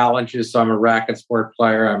new challenges. So I'm a racket sport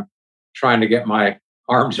player. I'm trying to get my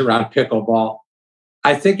arms around pickleball.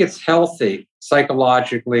 I think it's healthy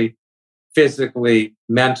psychologically, physically,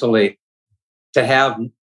 mentally to have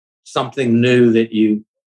something new that you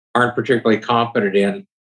aren't particularly competent in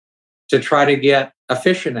to try to get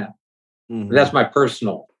efficient at. Mm-hmm. That's my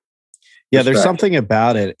personal. Yeah, there's something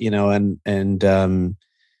about it, and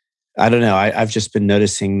I don't know. I've just been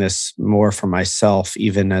noticing this more for myself,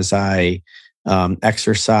 even as I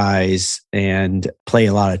exercise and play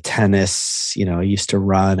a lot of tennis. I used to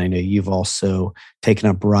run. I know you've also taken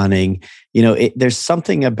up running. There's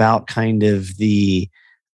something about kind of the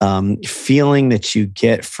feeling that you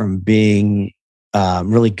get from being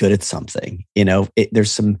really good at something.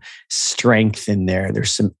 There's some strength in there.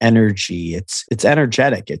 There's some energy. It's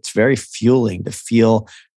energetic. It's very fueling to feel,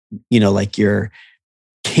 like you're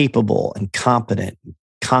capable and competent,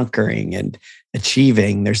 conquering and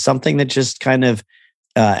achieving. There's something that just kind of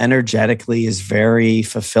energetically is very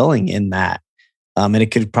fulfilling in that. And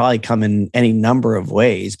it could probably come in any number of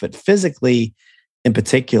ways, but physically in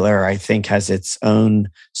particular, I think has its own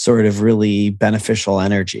sort of really beneficial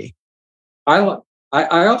energy. I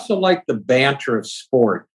also like the banter of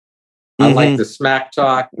sport. Mm-hmm. I like the smack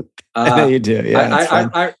talk. I know you do. Yeah.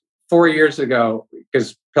 I 4 years ago,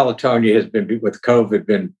 because Pelotonia has been with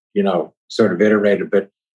COVID sort of iterated, but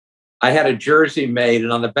I had a jersey made,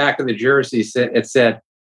 and on the back of the jersey it said,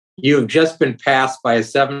 "You have just been passed by a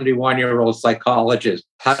 71-year-old psychologist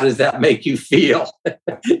how does that make you feel?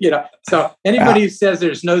 So anybody who says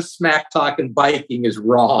there's no smack talking biking is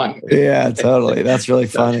wrong. Yeah, totally. That's really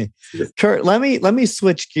funny. Kurt, let me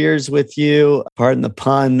switch gears with you. Pardon the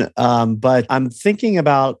pun. But I'm thinking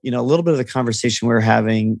about, a little bit of the conversation we were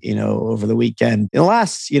having, over the weekend. In the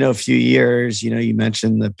last, few years, you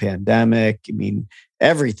mentioned the pandemic. I mean,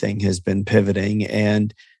 everything has been pivoting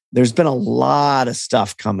and there's been a lot of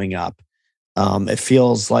stuff coming up. It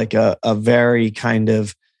feels like a very kind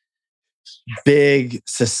of big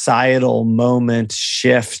societal moment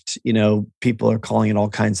shift. People are calling it all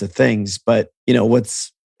kinds of things, but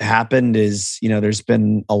what's happened is, there's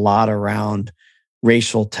been a lot around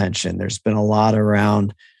racial tension. There's been a lot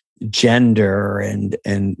around gender and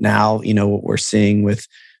now, what we're seeing with,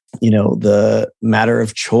 the matter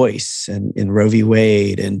of choice and in Roe v.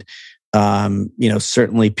 Wade. And,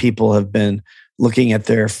 certainly people have been looking at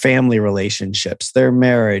their family relationships, their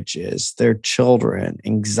marriages, their children,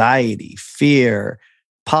 anxiety, fear,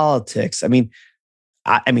 politics. I mean,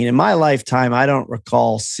 in my lifetime, I don't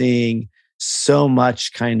recall seeing so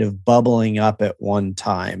much kind of bubbling up at one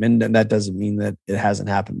time. And that doesn't mean that it hasn't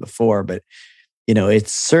happened before, but,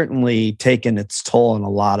 it's certainly taken its toll on a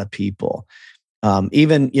lot of people.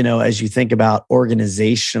 Even, as you think about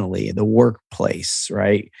organizationally, the workplace,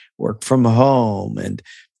 right? Work from home and,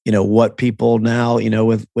 what people now,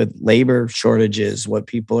 with labor shortages, what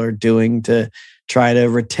people are doing to try to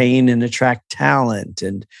retain and attract talent.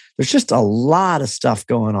 And there's just a lot of stuff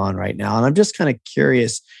going on right now. And I'm just kind of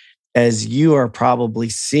curious, as you are probably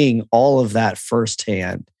seeing all of that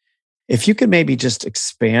firsthand, if you could maybe just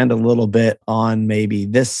expand a little bit on maybe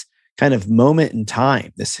this kind of moment in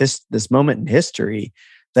time, this moment in history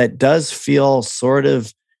that does feel sort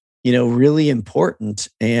of, really important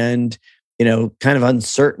and, kind of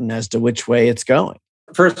uncertain as to which way it's going.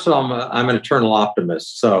 First of all, I'm an eternal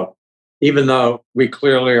optimist. So even though we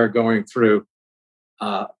clearly are going through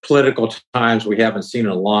political times we haven't seen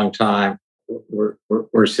in a long time,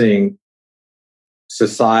 we're seeing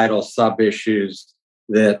societal sub-issues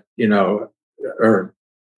that, are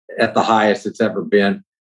at the highest it's ever been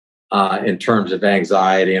in terms of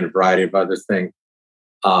anxiety and a variety of other things.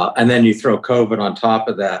 And then you throw COVID on top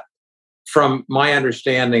of that. From my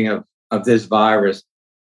understanding of this virus,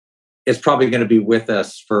 it's probably going to be with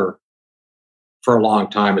us for a long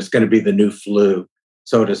time. It's going to be the new flu,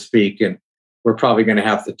 so to speak. And we're probably going to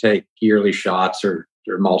have to take yearly shots or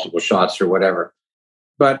multiple shots or whatever.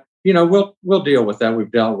 But, we'll deal with that.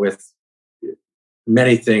 We've dealt with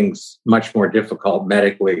many things much more difficult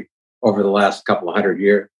medically over the last couple of 100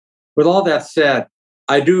 years. With all that said,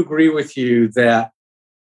 I do agree with you that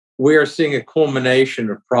we are seeing a culmination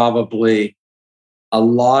of probably a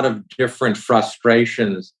lot of different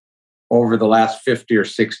frustrations over the last 50 or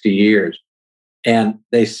 60 years. And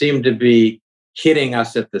they seem to be hitting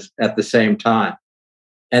us at the same time.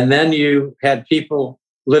 And then you had people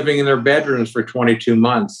living in their bedrooms for 22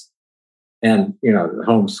 months and,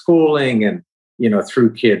 homeschooling and,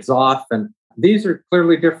 threw kids off. And these are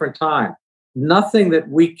clearly different times. Nothing that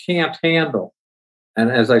we can't handle. And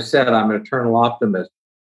as I said, I'm an eternal optimist.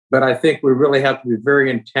 But I think we really have to be very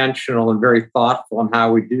intentional and very thoughtful in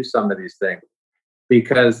how we do some of these things.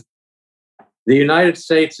 Because the United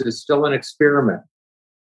States is still an experiment.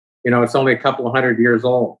 It's only a couple of 100 years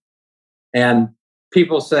old. And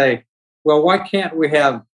people say, well, why can't we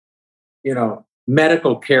have,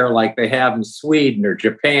 medical care like they have in Sweden or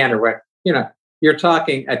Japan or what? You're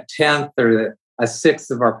talking a tenth or a sixth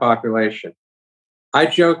of our population. I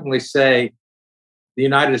jokingly say the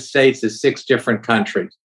United States is 6 different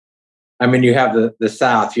countries. I mean, you have the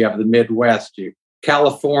South, you have the Midwest,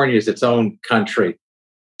 California is its own country.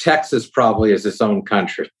 Texas probably is its own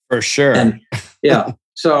country. For sure. And yeah.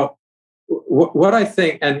 So what I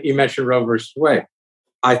think, and you mentioned Roe versus Wade,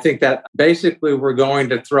 I think that basically we're going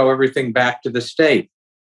to throw everything back to the state.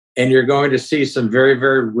 And you're going to see some very,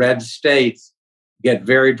 very red states get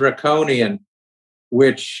very draconian,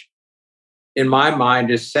 which in my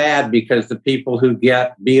mind is sad because the people who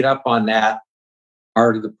get beat up on that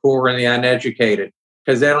are the poor and the uneducated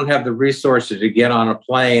because they don't have the resources to get on a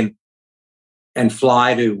plane and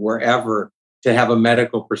fly to wherever to have a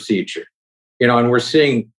medical procedure. And we're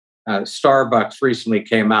seeing Starbucks recently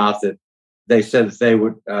came out that they said that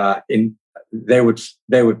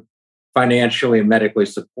they would financially and medically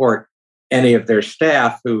support any of their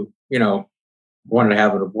staff who, wanted to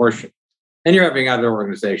have an abortion. And you're having other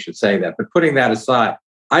organizations say that. But putting that aside,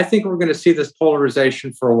 I think we're going to see this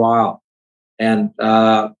polarization for a while. And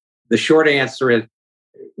the short answer is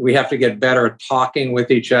we have to get better at talking with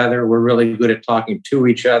each other. We're really good at talking to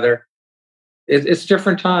each other. It's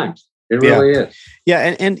different times. It Yeah. really is.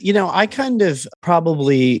 Yeah. And, I kind of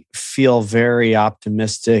probably feel very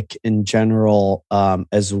optimistic in general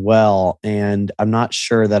as well. And I'm not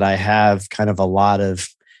sure that I have kind of a lot of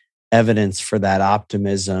evidence for that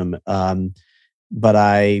optimism. But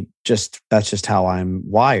that's just how I'm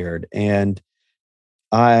wired. And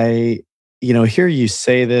I, hear you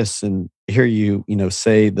say this and hear you,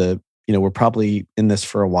 say we're probably in this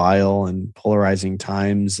for a while and polarizing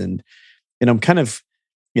times. And I'm kind of,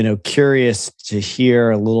 curious to hear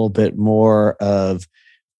a little bit more of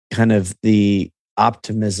kind of the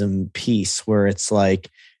optimism piece where it's like,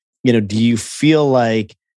 do you feel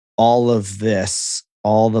like all of this,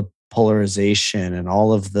 all the polarization and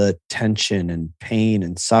all of the tension and pain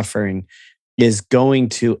and suffering is going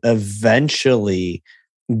to eventually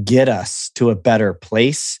get us to a better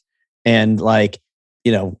place? And like,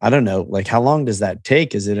 I don't know, like how long does that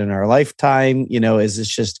take? Is it in our lifetime? Is this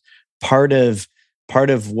just part of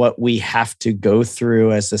what we have to go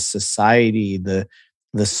through as a society, the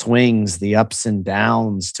swings, the ups and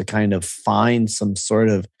downs to kind of find some sort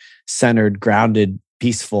of centered, grounded,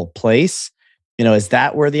 peaceful place? Is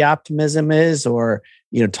that where the optimism is? Or,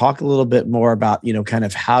 talk a little bit more about, kind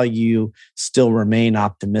of how you still remain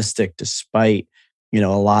optimistic despite, a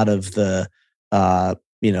lot of the,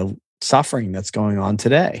 suffering that's going on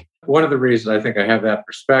today. One of the reasons I think I have that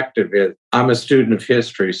perspective is I'm a student of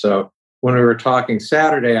history. So when we were talking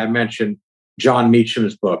Saturday, I mentioned John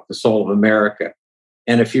Meacham's book, The Soul of America.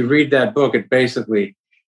 And if you read that book, it basically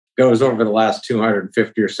goes over the last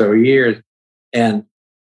 250 or so years. And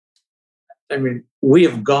I mean, we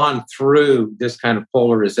have gone through this kind of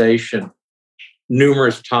polarization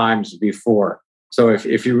numerous times before. So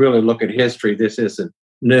if you really look at history, this isn't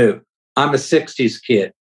new. I'm a 60s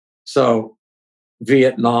kid. So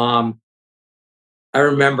Vietnam, I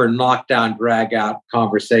remember knockdown, drag out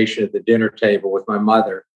conversation at the dinner table with my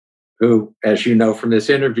mother, who, as you know from this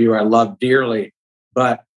interview, I love dearly,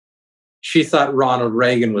 but she thought Ronald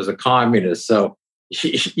Reagan was a communist. So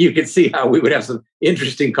you could see how we would have some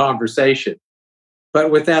interesting conversation.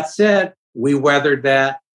 But with that said, we weathered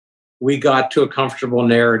that. We got to a comfortable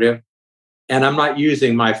narrative. And I'm not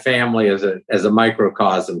using my family as a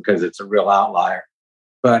microcosm because it's a real outlier.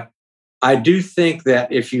 But I do think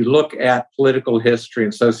that if you look at political history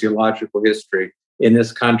and sociological history in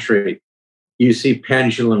this country, you see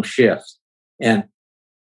pendulum shifts. And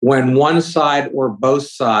when one side or both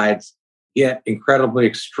sides get incredibly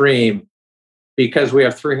extreme, because we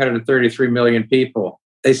have 333 million people,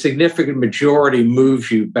 a significant majority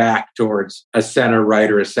moves you back towards a center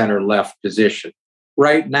right or a center left position.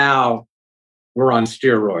 Right now, we're on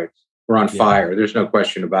steroids. We're on fire. There's no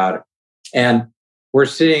question about it. And we're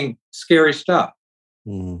seeing scary stuff.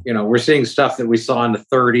 We're seeing stuff that we saw in the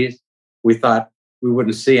 30s. We thought we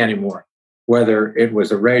wouldn't see anymore, whether it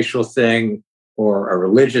was a racial thing or a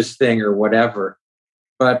religious thing or whatever.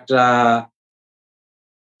 But to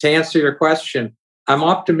answer your question, I'm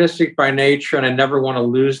optimistic by nature, and I never want to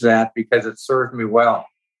lose that because it served me well.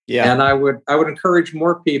 Yeah. And I would encourage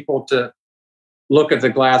more people to look at the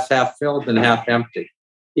glass half filled than half empty,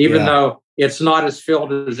 even though it's not as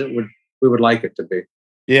filled as we would like it to be.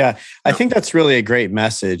 Yeah, I think that's really a great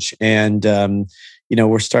message. And,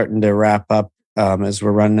 we're starting to wrap up as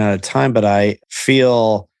we're running out of time, but I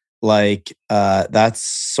feel like that's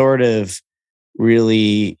sort of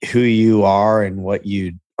really who you are and what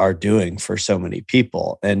you are doing for so many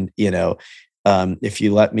people. And, if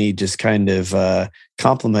you let me just kind of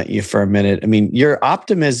compliment you for a minute, I mean, your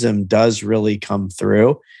optimism does really come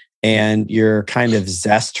through, and your kind of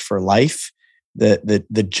zest for life,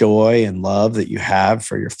 the joy and love that you have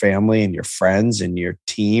for your family and your friends and your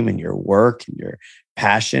team and your work and your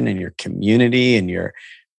passion and your community and your,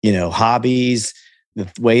 hobbies, the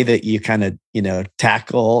way that you kind of,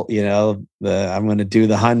 tackle, I'm going to do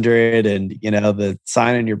the 100 and, the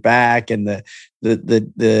sign on your back and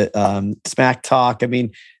the smack talk. I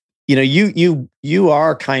mean, you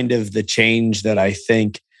are kind of the change that I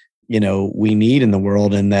think, we need in the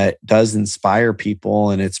world, and that does inspire people.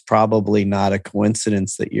 And it's probably not a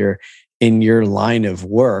coincidence that you're in your line of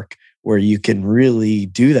work where you can really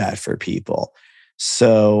do that for people.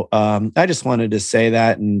 So I just wanted to say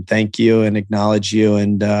that and thank you and acknowledge you,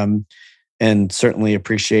 and certainly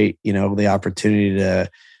appreciate, the opportunity to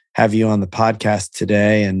have you on the podcast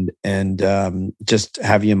today and just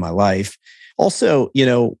have you in my life. Also,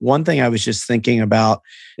 one thing I was just thinking about,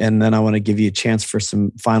 and then I want to give you a chance for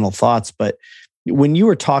some final thoughts, but when you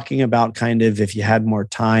were talking about kind of if you had more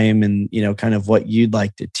time and, kind of what you'd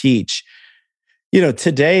like to teach,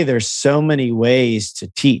 today there's so many ways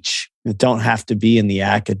to teach that don't have to be in the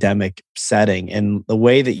academic setting. And the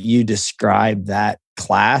way that you describe that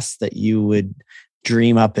class that you would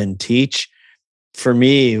dream up and teach, for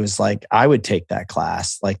me, it was like, I would take that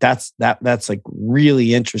class. Like that's like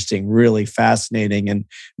really interesting, really fascinating. And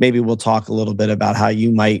maybe we'll talk a little bit about how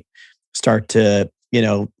you might start to,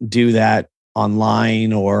 do that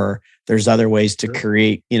online, or there's other ways to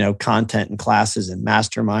create, content and classes and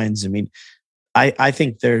masterminds. I mean, I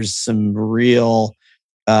think there's some real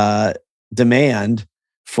demand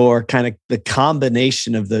for kind of the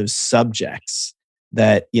combination of those subjects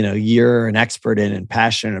that you're an expert in and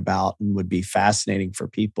passionate about, and would be fascinating for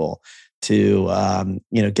people to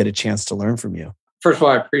get a chance to learn from you. First of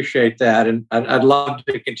all, I appreciate that, and I'd love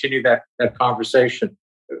to continue that conversation.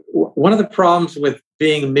 One of the problems with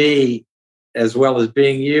being me as well as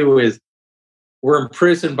being you is we're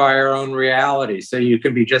imprisoned by our own reality. So you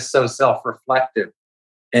can be just so self-reflective.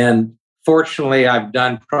 And fortunately, I've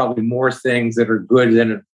done probably more things that are good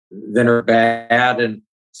than are bad, and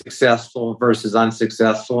successful versus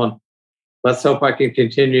unsuccessful. And let's hope I can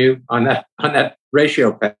continue on that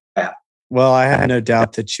ratio path. Well, I have no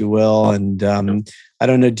doubt that you will. And I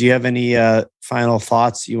don't know, do you have any final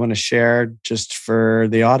thoughts you want to share just for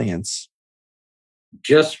the audience?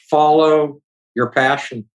 Just follow your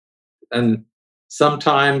passion. And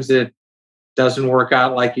sometimes it doesn't work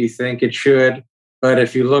out like you think it should. But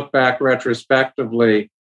if you look back retrospectively,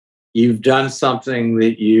 you've done something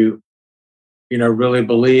that you really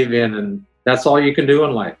believe in, and that's all you can do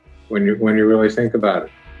in life when you really think about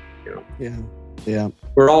it. Yeah.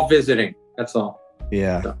 We're all visiting. That's all.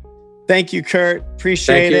 Yeah. So. Thank you, Kurt.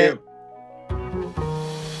 Appreciate it.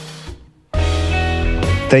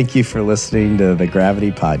 Thank you for listening to the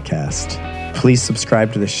Gravity Podcast. Please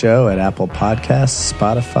subscribe to the show at Apple Podcasts,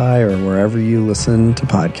 Spotify, or wherever you listen to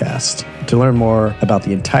podcasts. To learn more about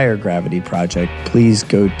the entire Gravity Project, please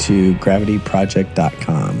go to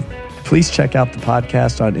gravityproject.com. Please check out the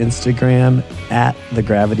podcast on Instagram at The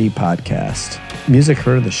Gravity Podcast. Music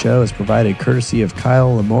heard of the show is provided courtesy of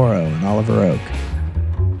Kyle Lamoro and Oliver Oak.